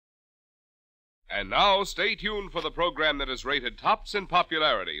And now, stay tuned for the program that is rated tops in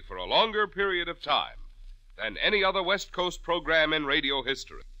popularity for a longer period of time than any other West Coast program in radio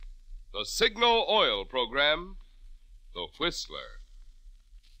history. The Signal Oil program, The Whistler.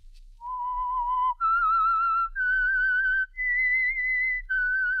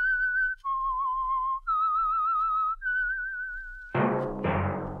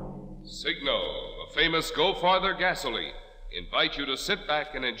 Signal, the famous Go Farther gasoline, invite you to sit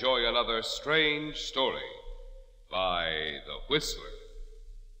back and enjoy another strange story by The Whistler.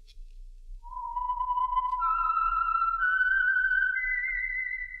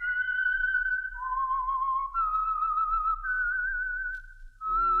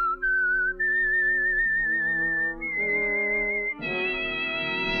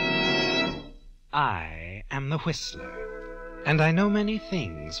 I am the Whistler, and I know many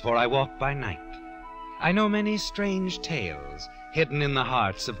things, for I walk by night. I know many strange tales hidden in the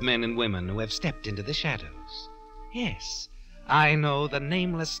hearts of men and women who have stepped into the shadows. Yes, I know the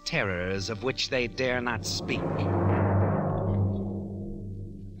nameless terrors of which they dare not speak.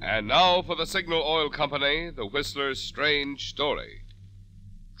 And now for the Signal Oil Company, the Whistler's strange story.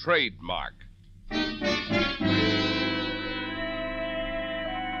 Trademark.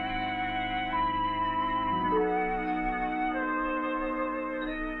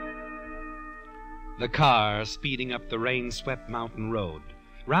 The car, speeding up the rain-swept mountain road,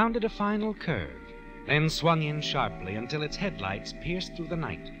 rounded a final curve, then swung in sharply until its headlights pierced through the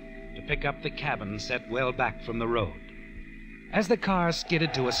night to pick up the cabin set well back from the road. As the car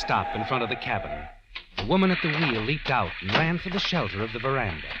skidded to a stop in front of the cabin, the woman at the wheel leaped out and ran for the shelter of the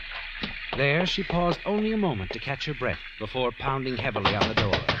veranda. There, she paused only a moment to catch her breath before pounding heavily on the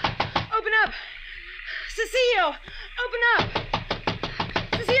door. Open up! Cecile! Open up!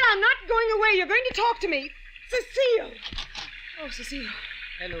 Cecile, I'm not going away. You're going to talk to me. Cecile! Oh, Cecile.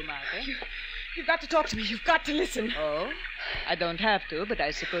 Hello, Martha. You've got to talk to me. You've got to listen. Oh? I don't have to, but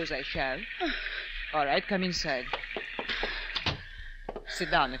I suppose I shall. All right, come inside. Sit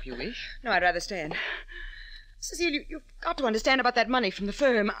down if you wish. No, I'd rather stand. Cecile, you've got to understand about that money from the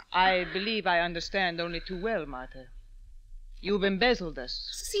firm. I believe I understand only too well, Martha. You've embezzled us.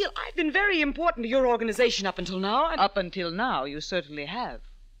 Cecile, I've been very important to your organization up until now. Up until now, you certainly have.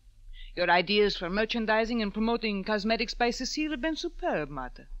 Your ideas for merchandising and promoting cosmetics by Cecile have been superb,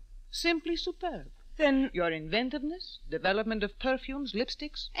 Martha. Simply superb. Then your inventiveness, development of perfumes,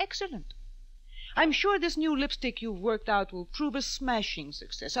 lipsticks, excellent. I'm sure this new lipstick you've worked out will prove a smashing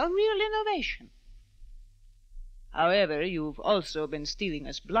success, a real innovation. However, you've also been stealing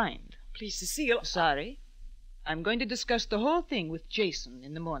us blind. Please, Cecile. Sorry. I'm going to discuss the whole thing with Jason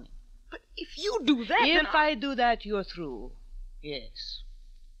in the morning. But if you do that, If I do that, you're through. Yes.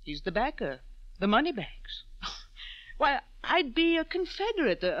 He's the backer. The money bags. Why, I'd be a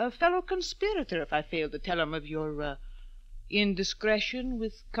confederate, a fellow conspirator if I failed to tell him of your, indiscretion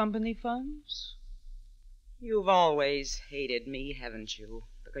with company funds. You've always hated me, haven't you?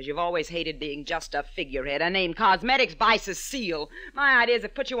 Because you've always hated being just a figurehead, a name Cosmetics by Cecile. My ideas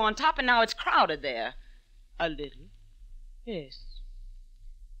have put you on top, and now it's crowded there. A little. Yes.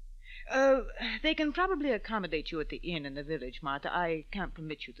 They can probably accommodate you at the inn in the village, Martha. I can't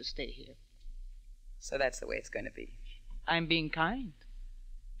permit you to stay here. So that's the way it's going to be. I'm being kind.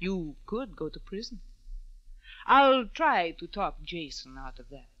 You could go to prison. I'll try to talk Jason out of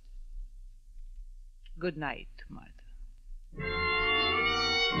that. Good night, Martha.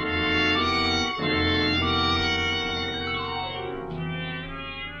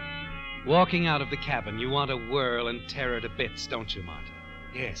 Walking out of the cabin, you want to whirl and tear her to bits, don't you, Martha?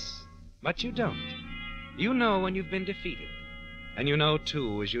 Yes, but you don't. You know when you've been defeated. And you know,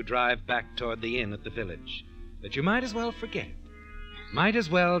 too, as you drive back toward the inn at the village, that you might as well forget it. Might as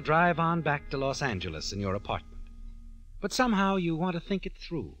well drive on back to Los Angeles in your apartment. But somehow you want to think it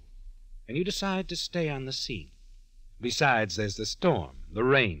through, and you decide to stay on the scene. Besides, there's the storm, the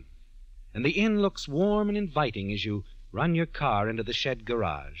rain, and the inn looks warm and inviting as you run your car into the shed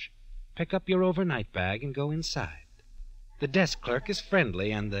garage, pick up your overnight bag, and go inside. The desk clerk is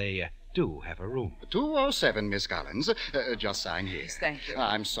friendly, and they do have a room. 207, Miss Collins. Just sign here. Yes, thank you.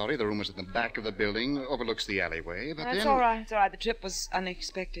 I'm sorry, the room is in the back of the building, overlooks the alleyway, but That's then... all right. It's all right. The trip was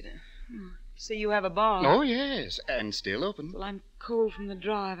unexpected. See, you have a bar. Oh, yes, and still open. Well, I'm cold from the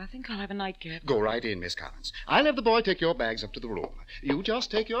drive. I think I'll have a nightcap. Go right in, Miss Collins. I'll have the boy take your bags up to the room. You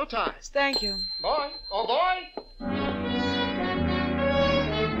just take your time. Thank you. Boy! Oh, boy!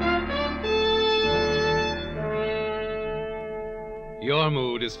 Your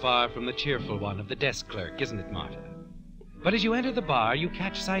mood is far from the cheerful one of the desk clerk, isn't it, Martha? But as you enter the bar, you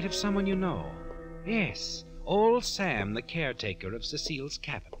catch sight of someone you know. Yes, old Sam, the caretaker of Cecile's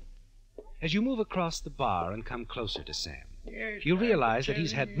cabin. As you move across the bar and come closer to Sam, Yes, you I'm realize that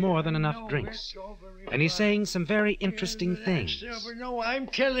he's telling had more than you, enough no, drinks. it's all very And he's fine. saying some very interesting things. No, I'm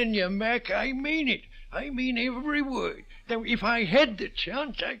telling you, Mac, I mean it. I mean every word. Now, if I had the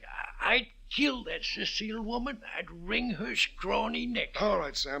chance, I'd kill that Cecile woman. I'd wring her scrawny neck. All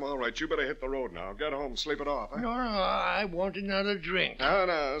right, Sam, all right. You better hit the road now. Get home, sleep it off, huh? No, I want another drink.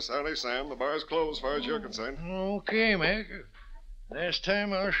 No, sorry, Sam. The bar's closed as far as you're concerned. Okay, Mac. Last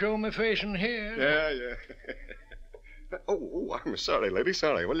time I'll show my face in here. Yeah. Oh, I'm sorry, lady.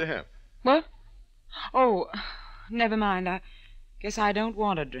 Sorry. What'll you have? What? Oh, never mind. I guess I don't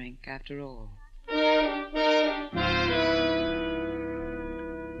want a drink after all.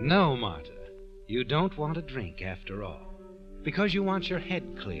 No, Marta, you don't want a drink after all. Because you want your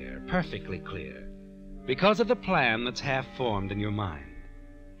head clear, perfectly clear. Because of the plan that's half formed in your mind.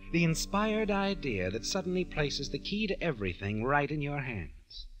 The inspired idea that suddenly places the key to everything right in your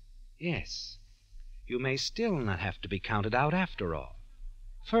hands. Yes, you may still not have to be counted out after all.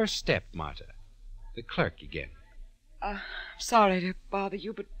 First step, Marta. The clerk again. Sorry to bother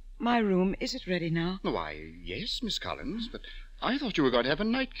you, but my room, is it ready now? Why, yes, Miss Collins, but I thought you were going to have a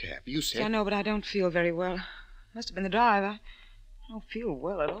nightcap. You I said... know, but I don't feel very well. Must have been the drive. I don't feel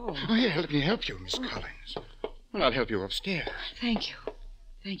well at all. Oh, yeah, let me help you, Miss Collins. Well, I'll help you upstairs. Thank you.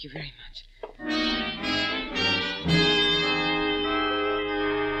 Thank you very much.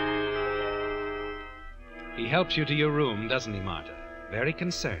 He helps you to your room, doesn't he, Marta? Very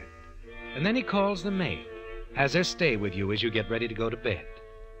concerned. And then he calls the maid, has her stay with you as you get ready to go to bed.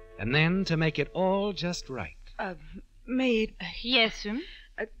 And then, to make it all just right, Maid, Yes, sir.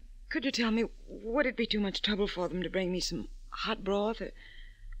 could you tell me, would it be too much trouble for them to bring me some hot broth or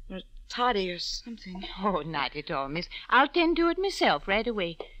toddy or something? Oh, not at all, miss. I'll tend to it myself right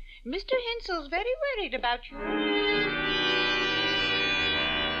away. Mr. Hensel's very worried about you.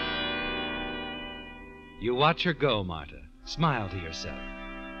 you watch her go, Marta, smile to yourself,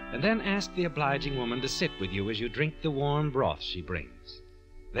 and then ask the obliging woman to sit with you as you drink the warm broth she brings.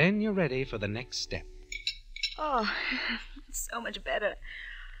 Then you're ready for the next step. Oh, it's so much better.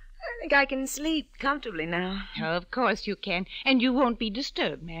 I think I can sleep comfortably now. Of course you can, and you won't be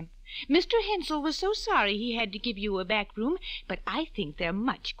disturbed, ma'am. Mr. Hensel was so sorry he had to give you a back room, but I think they're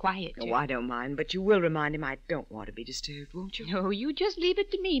much quieter. Oh, I don't mind, but you will remind him I don't want to be disturbed, won't you? No, you just leave it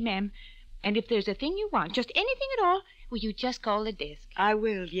to me, ma'am. And if there's a thing you want, just anything at all, will you just call the desk? I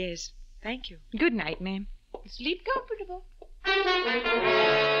will, yes. Thank you. Good night, ma'am. Sleep comfortable.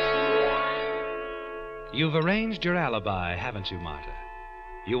 You've arranged your alibi, haven't you, Marta?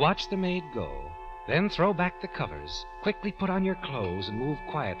 You watch the maid go, then throw back the covers, quickly put on your clothes, and move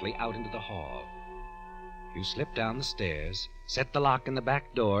quietly out into the hall. You slip down the stairs, set the lock in the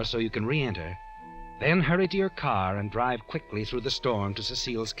back door so you can re-enter, then hurry to your car and drive quickly through the storm to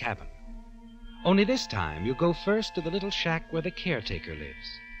Cecile's cabin. Only this time, you go first to the little shack where the caretaker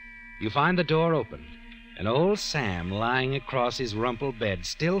lives. You find the door open, and old Sam lying across his rumpled bed,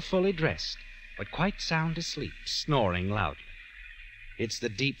 still fully dressed, but quite sound asleep, snoring loudly. It's the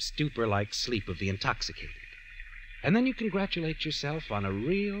deep stupor-like sleep of the intoxicated. And then you congratulate yourself on a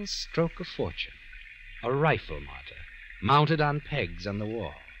real stroke of fortune. A rifle, Marta, mounted on pegs on the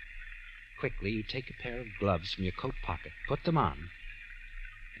wall. Quickly, you take a pair of gloves from your coat pocket, put them on,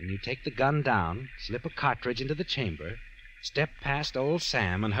 and you take the gun down, slip a cartridge into the chamber, step past old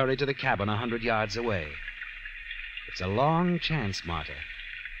Sam, and hurry to the cabin 100 yards away. It's a long chance, Marta,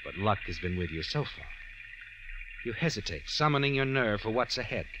 but luck has been with you so far. You hesitate, summoning your nerve for what's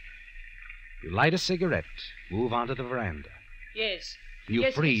ahead. You light a cigarette, move onto the veranda. Yes. You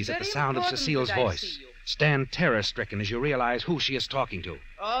Yes, freeze it's at the very sound of important Cecile's that I voice, see you. stand terror-stricken as you realize who she is talking to.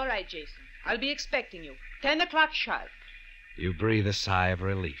 All right, Jason. I'll be expecting you. 10 o'clock sharp. You breathe a sigh of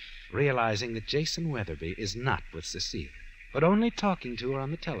relief, realizing that Jason Weatherby is not with Cecile, but only talking to her on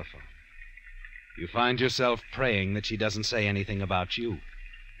the telephone. You find yourself praying that she doesn't say anything about you.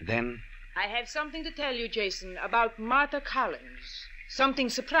 And then, I have something to tell you, Jason, about Martha Collins. Something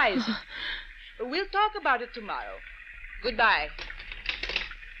surprising. We'll talk about it tomorrow. Goodbye.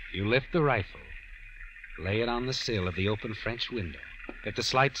 you lift the rifle, lay it on the sill of the open French window. At the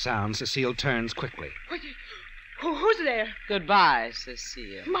slight sound, Cecile turns quickly. Who's there? Goodbye,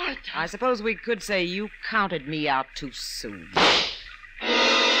 Cecile. Martha. I suppose we could say you counted me out too soon.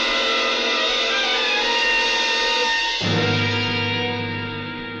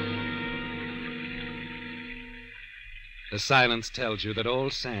 The silence tells you that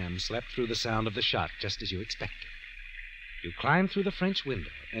old Sam slept through the sound of the shot just as you expected. You climb through the French window,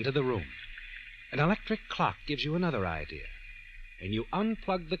 into the room. An electric clock gives you another idea, and you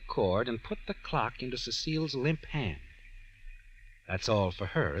unplug the cord and put the clock into Cecile's limp hand. That's all for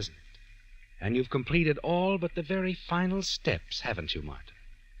her, isn't it? And you've completed all but the very final steps, haven't you, Martha?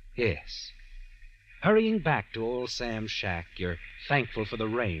 Yes. Hurrying back to old Sam's shack, you're thankful for the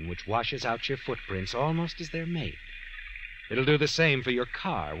rain which washes out your footprints almost as they're made. It'll do the same for your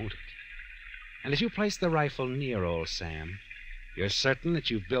car, won't it? And as you place the rifle near old Sam, you're certain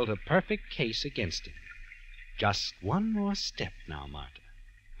that you've built a perfect case against him. Just one more step now, Martha.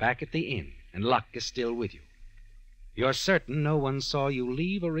 Back at the inn, and luck is still with you. You're certain no one saw you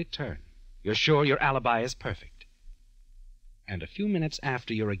leave or return. You're sure your alibi is perfect. And a few minutes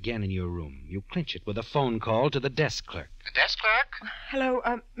after you're again in your room, you clinch it with a phone call to the desk clerk. The desk clerk? Hello,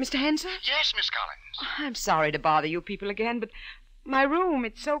 Mr. Henson? Yes, Miss Collins. I'm sorry to bother you people again, but my room,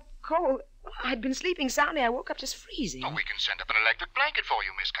 it's so cold. I'd been sleeping soundly. I woke up just freezing. Oh, we can send up an electric blanket for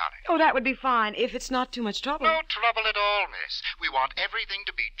you, Miss Collins. Oh, that would be fine, if it's not too much trouble. No trouble at all, miss. We want everything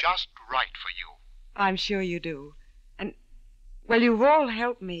to be just right for you. I'm sure you do. And, well, you've all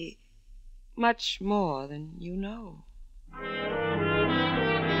helped me much more than you know.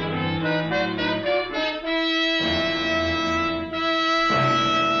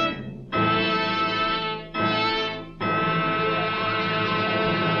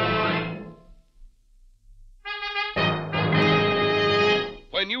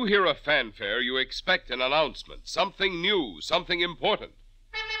 When you hear a fanfare, you expect an announcement, something new, something important.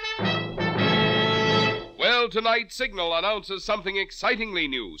 Well, tonight, Signal announces something excitingly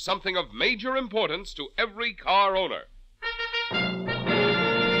new, something of major importance to every car owner.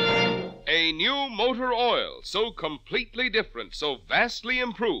 A new motor oil, so completely different, so vastly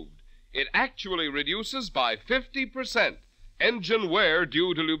improved, it actually reduces by 50% engine wear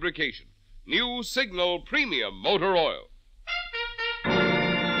due to lubrication. New Signal Premium Motor Oil.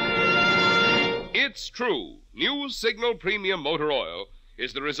 It's true. New Signal Premium Motor Oil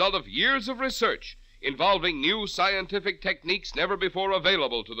is the result of years of research involving new scientific techniques never before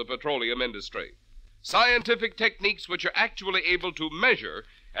available to the petroleum industry. Scientific techniques which are actually able to measure,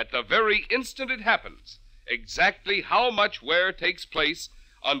 at the very instant it happens, exactly how much wear takes place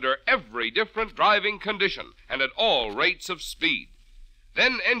under every different driving condition and at all rates of speed.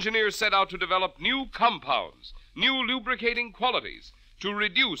 Then engineers set out to develop new compounds, new lubricating qualities, to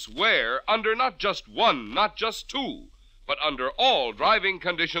reduce wear under not just one, not just two, but under all driving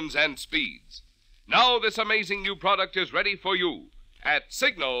conditions and speeds. Now this amazing new product is ready for you at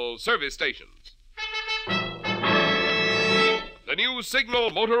Signal service stations. The new Signal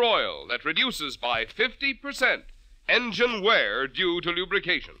Motor Oil that reduces by 50% engine wear due to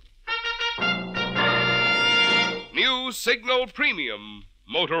lubrication. New Signal Premium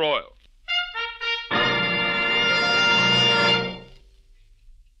Motor Oil.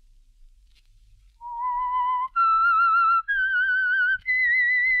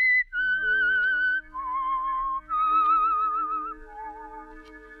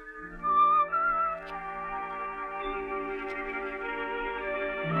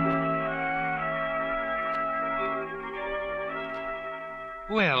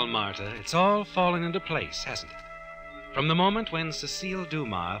 Well, Martha, it's all fallen into place, hasn't it? From the moment when Cecile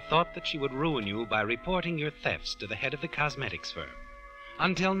Dumas thought that she would ruin you by reporting your thefts to the head of the cosmetics firm,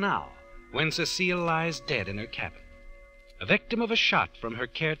 until now, when Cecile lies dead in her cabin, a victim of a shot from her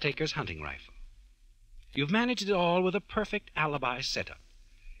caretaker's hunting rifle. You've managed it all with a perfect alibi setup,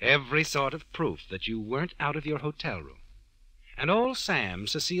 every sort of proof that you weren't out of your hotel room. And old Sam,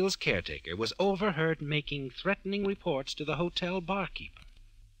 Cecile's caretaker, was overheard making threatening reports to the hotel barkeeper.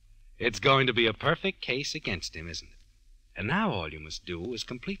 It's going to be a perfect case against him, isn't it? And now all you must do is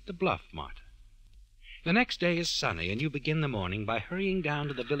complete the bluff, Martha. The next day is sunny, and you begin the morning by hurrying down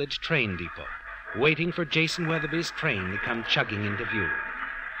to the village train depot, waiting for Jason Weatherby's train to come chugging into view.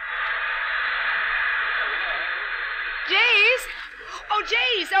 Jace! Oh,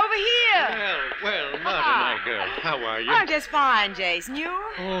 Jace, over here! Well, Martha, my girl, how are you? I'm just fine, Jace. And you?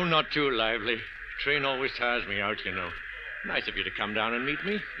 Oh, not too lively. Train always tires me out, you know. Nice of you to come down and meet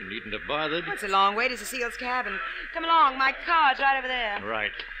me. You needn't have bothered. It's a long way to Cecile's cabin. Come along, my car's right over there.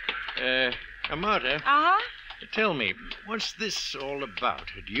 Right. Martha, Uh-huh. tell me, what's this all about?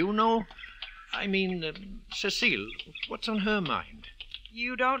 Do you know? I mean, Cecile, what's on her mind?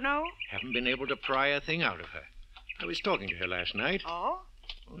 You don't know? Haven't been able to pry a thing out of her. I was talking to her last night. Oh?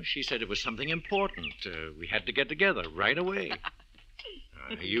 Oh, she said it was something important. We had to get together right away.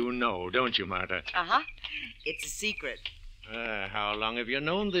 You know, don't you, Martha? Uh-huh. It's a secret. How long have you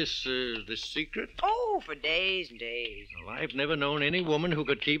known this secret? Oh, for days and days. Well, I've never known any woman who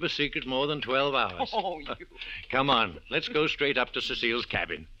could keep a secret more than 12 hours. Oh, you... Come on, let's go straight up to Cecile's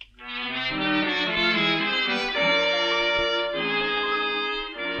cabin.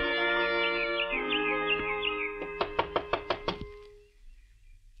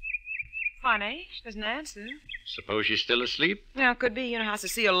 Funny. She doesn't answer. Suppose she's still asleep? Yeah, could be. You know how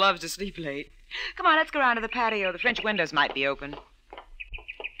Cecile loves to sleep late. Come on, let's go around to the patio. The French windows might be open.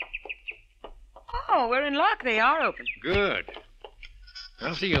 Oh, we're in luck. They are open. Good.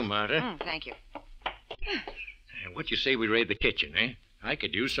 After you, Marta. Thank you. What do you say we raid the kitchen, eh? I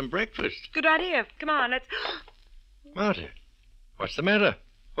could use some breakfast. Good idea. Come on, let's... Marta, what's the matter?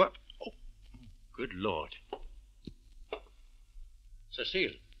 What? Oh, good Lord.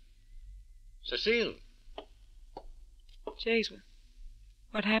 Cecile. Cecile. Jace,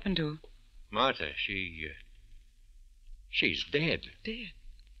 what happened to her? Marta, she's dead. Dead?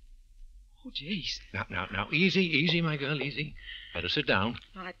 Oh, Jace. Now, easy, my girl, easy. Better sit down.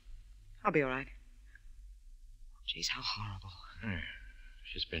 I'll be all right. Jace, how horrible.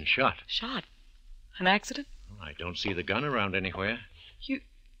 She's been shot. Shot? An accident? I don't see the gun around anywhere.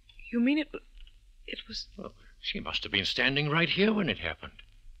 You mean it was... Well, she must have been standing right here when it happened.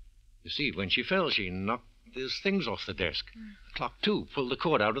 You see, when she fell, she knocked those things off the desk. The clock, too, pulled the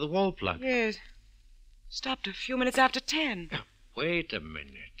cord out of the wall plug. Yes. Stopped a few minutes after 10. Now, wait a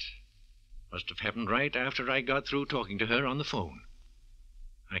minute. Must have happened right after I got through talking to her on the phone.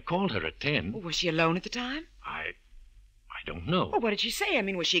 I called her at 10. Oh, was she alone at the time? I don't know. Oh, what did she say? I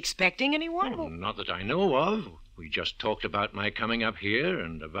mean, was she expecting anyone? Oh, not that I know of. We just talked about my coming up here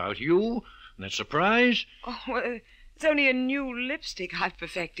and about you and that surprise. Oh, well, it's only a new lipstick I've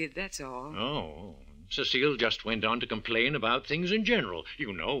perfected, that's all. Oh, Cecile just went on to complain about things in general.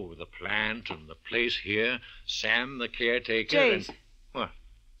 You know, the plant and the place here, Sam, the caretaker. Jace. What?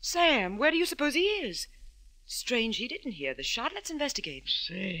 Sam, where do you suppose he is? Strange he didn't hear the shot. Let's investigate.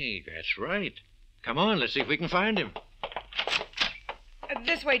 Say, that's right. Come on, let's see if we can find him.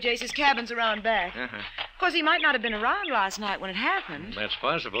 This way, Jace. His cabin's around back. Uh-huh. Of course, he might not have been around last night when it happened. That's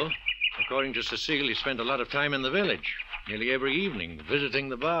possible. According to Cecile, he spent a lot of time in the village, nearly every evening, visiting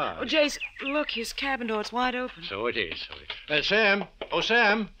the bar. Oh, Jace, look, his cabin door, it's wide open. So it is. Sam! Oh,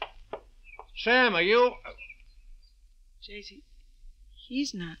 Sam! Sam, are you... Jace,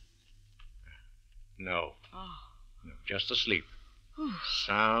 he's not. No. Oh. No, just asleep. Whew.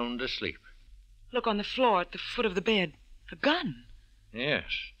 Sound asleep. Look on the floor at the foot of the bed. A gun. Yes.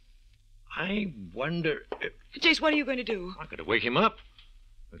 I wonder... Jace, what are you going to do? I'm going to wake him up.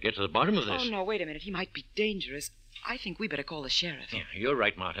 We'll get to the bottom of this. Oh, no, wait a minute. He might be dangerous. I think we better call the sheriff. Yeah, you're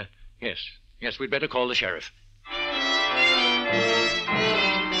right, Marta. Yes, we'd better call the sheriff.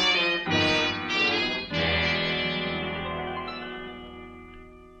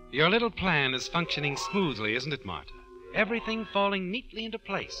 Your little plan is functioning smoothly, isn't it, Marta? Everything falling neatly into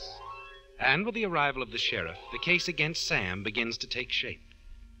place. And with the arrival of the sheriff, the case against Sam begins to take shape.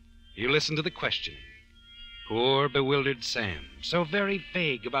 You listen to the questioning. Poor, bewildered Sam, so very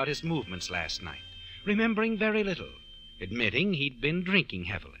vague about his movements last night, remembering very little, admitting he'd been drinking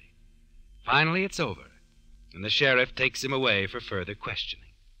heavily. Finally, it's over, and the sheriff takes him away for further questioning.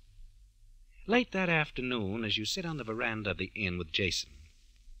 Late that afternoon, as you sit on the veranda of the inn with Jason,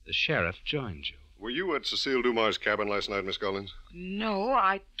 the sheriff joins you. Were you at Cecile Dumar's cabin last night, Miss Collins? No,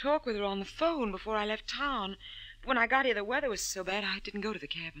 I talked with her on the phone before I left town. When I got here, the weather was so bad I didn't go to the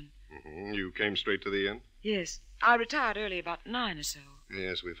cabin. Mm-hmm. You came straight to the inn? Yes. I retired early, about 9 or so.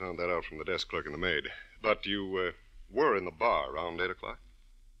 Yes, we found that out from the desk clerk and the maid. But you were in the bar around 8 o'clock?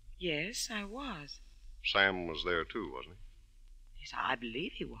 Yes, I was. Sam was there, too, wasn't he? Yes, I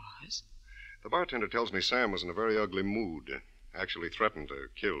believe he was. The bartender tells me Sam was in a very ugly mood. Actually threatened to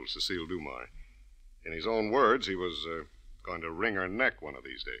kill Cecile Dumar. In his own words, he was going to wring her neck one of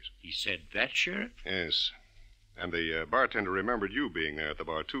these days. He said that, Sheriff? Yes. And the bartender remembered you being there at the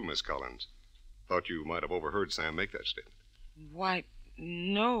bar, too, Miss Collins. Thought you might have overheard Sam make that statement. Why,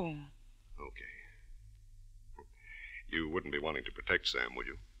 no. Okay. You wouldn't be wanting to protect Sam, would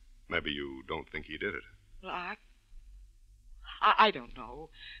you? Maybe you don't think he did it. Well, I don't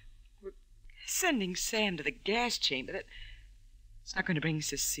know. We're sending Sam to the gas chamber. It's not going to bring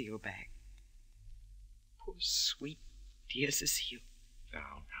Cecile back. Poor, sweet, dear Cecile.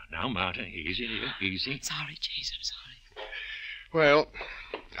 Now, Marta, easy, dear, easy. Sorry, Jason, sorry. Well,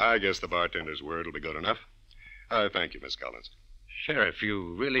 I guess the bartender's word will be good enough. Thank you, Miss Collins. Sheriff,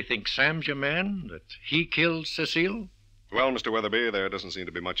 you really think Sam's your man? That he killed Cecile? Well, Mr. Weatherby, there doesn't seem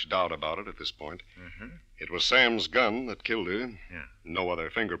to be much doubt about it at this point. Mm-hmm. It was Sam's gun that killed her. Yeah. No other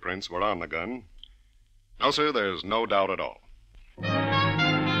fingerprints were on the gun. No, sir, there's no doubt at all.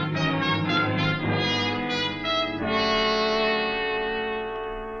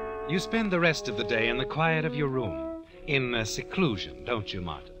 You spend the rest of the day in the quiet of your room, in seclusion, don't you,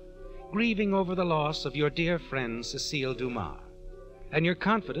 Marta? Grieving over the loss of your dear friend, Cecile Dumas. And you're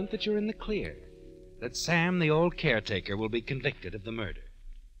confident that you're in the clear, that Sam, the old caretaker, will be convicted of the murder.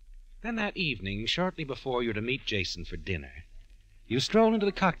 Then that evening, shortly before you're to meet Jason for dinner, you stroll into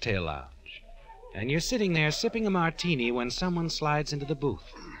the cocktail lounge, and you're sitting there sipping a martini when someone slides into the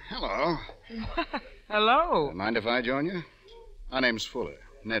booth. Hello. Hello. Mind if I join you? My name's Fuller,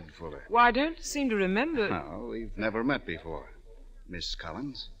 Ned Fuller. Well, I don't seem to remember. No, we've never met before. Miss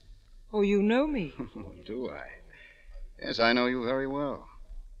Collins? Oh, you know me. Do I? Yes, I know you very well.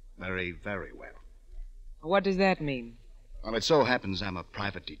 Very, very well. What does that mean? Well, it so happens I'm a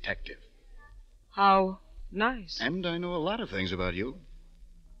private detective. How nice. And I know a lot of things about you.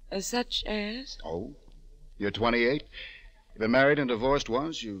 Such as? Oh? You're 28. You've been married and divorced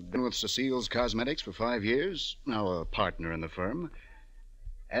once. You've been with Cecile's Cosmetics for 5 years. Now a partner in the firm.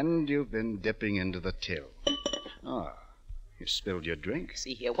 And you've been dipping into the till. Ah, you spilled your drink.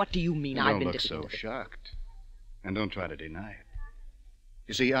 See here, what do you mean Don't I've been look dipping so into the... shocked. And don't try to deny it.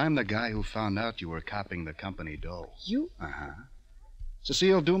 You see, I'm the guy who found out you were copying the company dough. You? Uh-huh.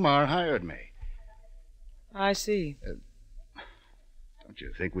 Cecile Dumar hired me. I see. Don't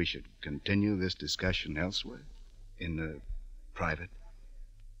you think we should continue this discussion elsewhere? In private?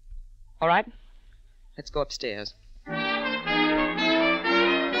 All right. Let's go upstairs.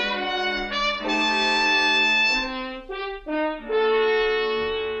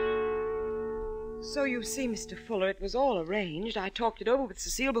 So you see, Mr. Fuller, it was all arranged. I talked it over with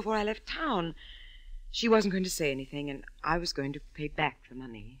Cecile before I left town. She wasn't going to say anything, and I was going to pay back the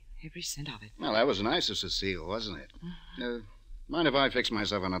money, every cent of it. Well, that was nice of Cecile, wasn't it? Mind if I fix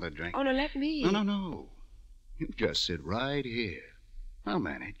myself another drink? Oh, no, let me. No. You just sit right here. I'll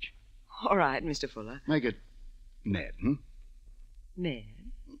manage. All right, Mr. Fuller. Make it Ned, Ned?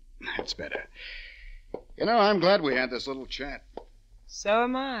 That's better. You know, I'm glad we had this little chat. So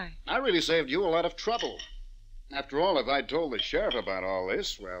am I. I really saved you a lot of trouble. After all, if I'd told the sheriff about all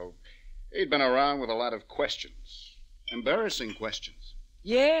this, well, he'd been around with a lot of questions. Embarrassing questions.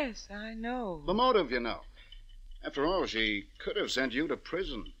 Yes, I know. The motive, you know. After all, she could have sent you to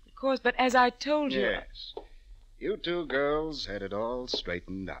prison. Of course, but as I told you... Yes. You two girls had it all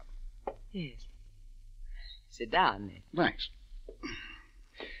straightened out. Yes. Sit down, Ned. Thanks.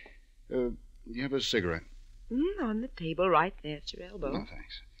 You have a cigarette? On the table right there at your elbow. No,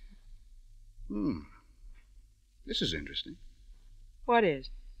 thanks. This is interesting. What is?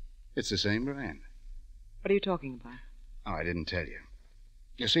 It's the same brand. What are you talking about? Oh, I didn't tell you.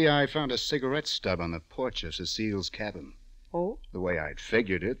 You see, I found a cigarette stub on the porch of Cecile's cabin. Oh? The way I'd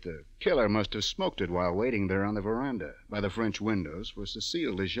figured it, the killer must have smoked it while waiting there on the veranda by the French windows for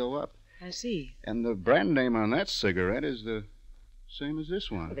Cecile to show up. I see. And the brand name on that cigarette is the same as this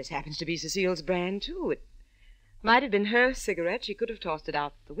one. Well, this happens to be Cecile's brand, too. It might have been her cigarette. She could have tossed it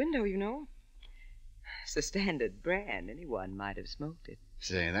out the window, you know. It's the standard brand. Anyone might have smoked it.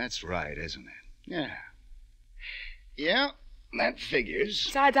 Say, that's right, isn't it? Yeah. Yeah, that figures.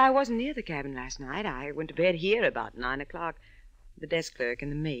 Besides, I wasn't near the cabin last night. I went to bed here about 9 o'clock. The desk clerk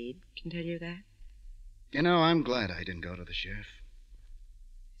and the maid can tell you that. You know, I'm glad I didn't go to the sheriff.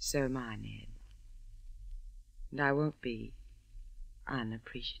 So am I, Ned. And I won't be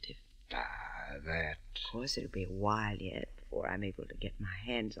unappreciative. That... Of course, it'll be a while yet before I'm able to get my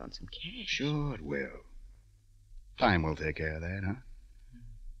hands on some cash. Sure it will. Time will take care of that, huh?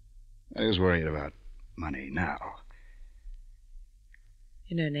 I was worried about money now.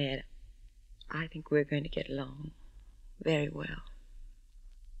 You know, Ned, I think we're going to get along very well.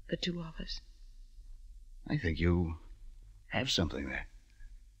 The two of us. I think you have something there.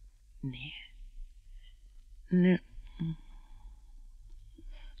 Ned. No.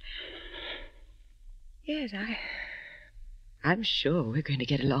 Yes, I'm sure we're going to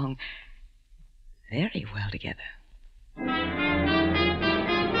get along very well together.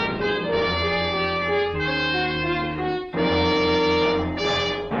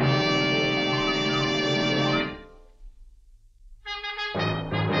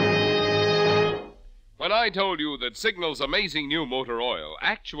 When I told you that Signal's amazing new motor oil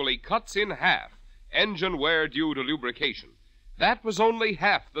actually cuts in half engine wear due to lubrication, that was only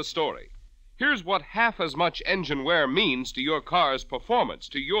half the story. Here's what half as much engine wear means to your car's performance,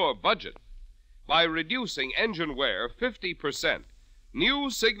 to your budget. By reducing engine wear 50%,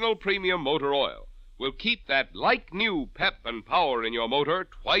 new Signal Premium Motor Oil will keep that like-new pep and power in your motor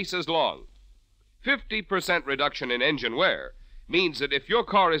twice as long. 50% reduction in engine wear means that if your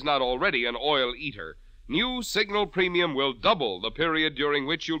car is not already an oil eater, new Signal Premium will double the period during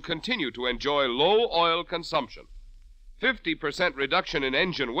which you'll continue to enjoy low oil consumption. 50% reduction in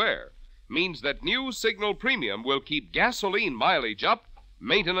engine wear means that new Signal Premium will keep gasoline mileage up,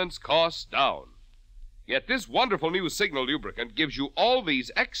 maintenance costs down. Yet this wonderful new Signal lubricant gives you all these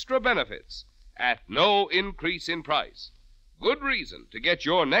extra benefits at no increase in price. good reason to get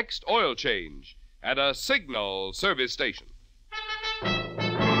your next oil change at a Signal service station.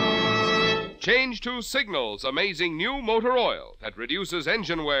 Change to Signal's amazing new motor oil that reduces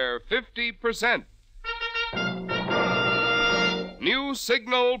engine wear 50%. New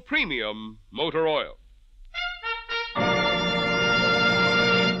Signal Premium Motor Oil.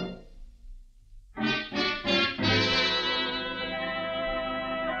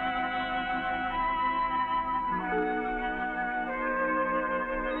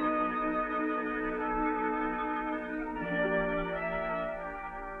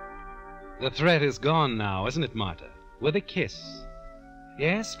 The threat is gone now, isn't it, Martha? With a kiss.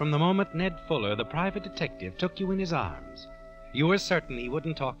 Yes, from the moment Ned Fuller, the private detective, took you in his arms, you were certain he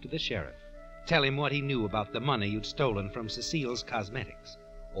wouldn't talk to the sheriff, tell him what he knew about the money you'd stolen from Cecile's cosmetics,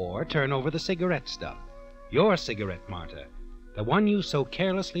 or turn over the cigarette stub. Your cigarette, Martha, the one you so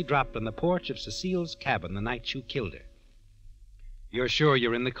carelessly dropped on the porch of Cecile's cabin the night you killed her. You're sure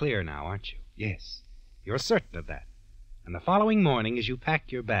you're in the clear now, aren't you? Yes, you're certain of that. And the following morning, as you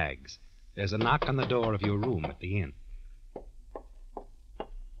pack your bags, there's a knock on the door of your room at the inn.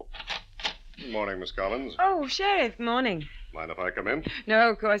 Good morning, Miss Collins. Oh, Sheriff, morning. Mind if I come in? No,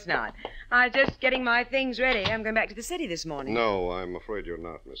 of course not. I was just getting my things ready. I'm going back to the city this morning. No, I'm afraid you're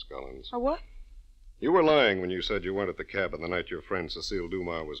not, Miss Collins. Oh, what? You were lying when you said you weren't at the cabin the night your friend Cecile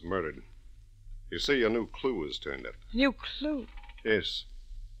Dumar was murdered. You see, a new clue has turned up. New clue? Yes,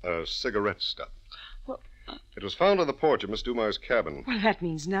 a cigarette stub. Well, It was found on the porch of Miss Dumar's cabin. Well, that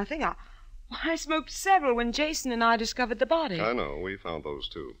means nothing. I smoked several when Jason and I discovered the body. I know, we found those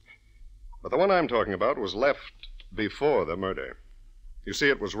too. But the one I'm talking about was left before the murder. You see,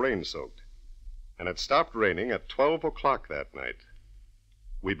 it was rain-soaked. And it stopped raining at 12 o'clock that night.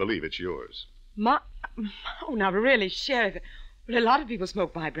 We believe it's yours. Oh, now, really, Sheriff. Well, a lot of people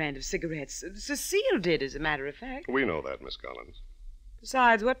smoke my brand of cigarettes. Cecile did, as a matter of fact. We know that, Miss Collins.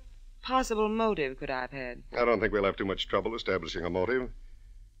 Besides, what possible motive could I have had? I don't think we'll have too much trouble establishing a motive.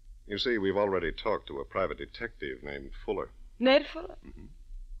 You see, we've already talked to a private detective named Fuller. Ned Fuller? Mm-hmm.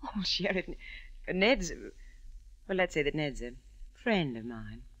 Oh, Sheriff, Ned's... Well, let's say that Ned's a friend of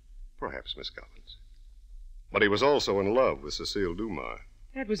mine. Perhaps, Miss Collins. But he was also in love with Cecile Dumar.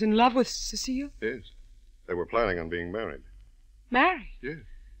 Ned was in love with Cecile? Yes. They were planning on being married. Married? Yes.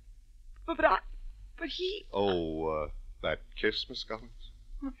 But he... Oh, that kiss, Miss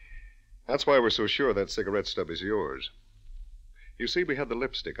Collins? That's why we're so sure that cigarette stub is yours. You see, we had the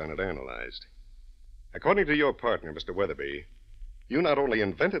lipstick on it analyzed. According to your partner, Mr. Weatherby, you not only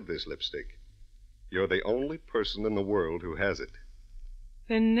invented this lipstick, you're the only person in the world who has it.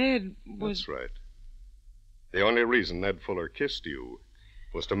 Then Ned was... That's right. The only reason Ned Fuller kissed you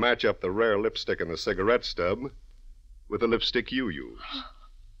was to match up the rare lipstick in the cigarette stub with the lipstick you used.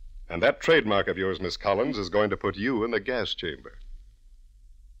 And that trademark of yours, Miss Collins, is going to put you in the gas chamber.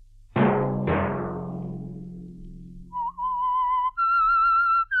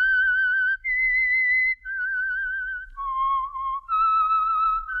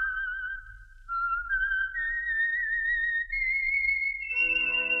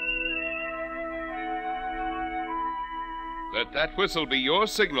 Let that whistle be your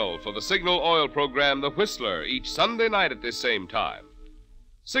signal for the Signal Oil program, The Whistler, each Sunday night at this same time.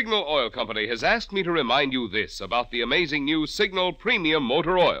 Signal Oil Company has asked me to remind you this about the amazing new Signal Premium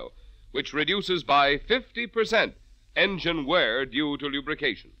Motor Oil, which reduces by 50% engine wear due to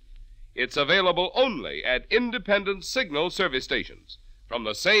lubrication. It's available only at independent Signal service stations from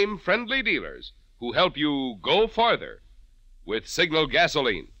the same friendly dealers who help you go farther with Signal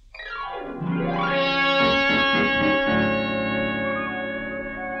gasoline.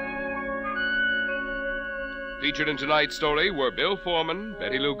 Featured in tonight's story were Bill Foreman,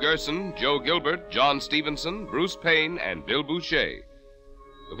 Betty Lou Gerson, Joe Gilbert, John Stevenson, Bruce Payne, and Bill Boucher.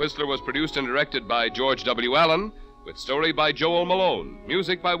 The Whistler was produced and directed by George W. Allen, with story by Joel Malone,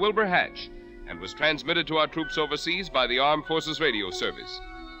 music by Wilbur Hatch, and was transmitted to our troops overseas by the Armed Forces Radio Service.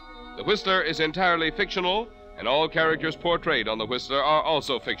 The Whistler is entirely fictional, and all characters portrayed on The Whistler are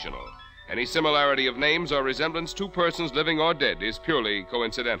also fictional. Any similarity of names or resemblance to persons living or dead is purely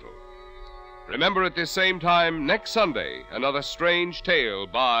coincidental. Remember at this same time next Sunday, another strange tale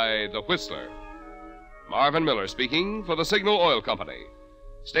by The Whistler. Marvin Miller speaking for the Signal Oil Company.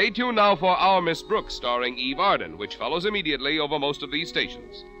 Stay tuned now for Our Miss Brooks, starring Eve Arden, which follows immediately over most of these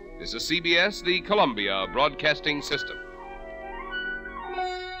stations. This is CBS, the Columbia Broadcasting System.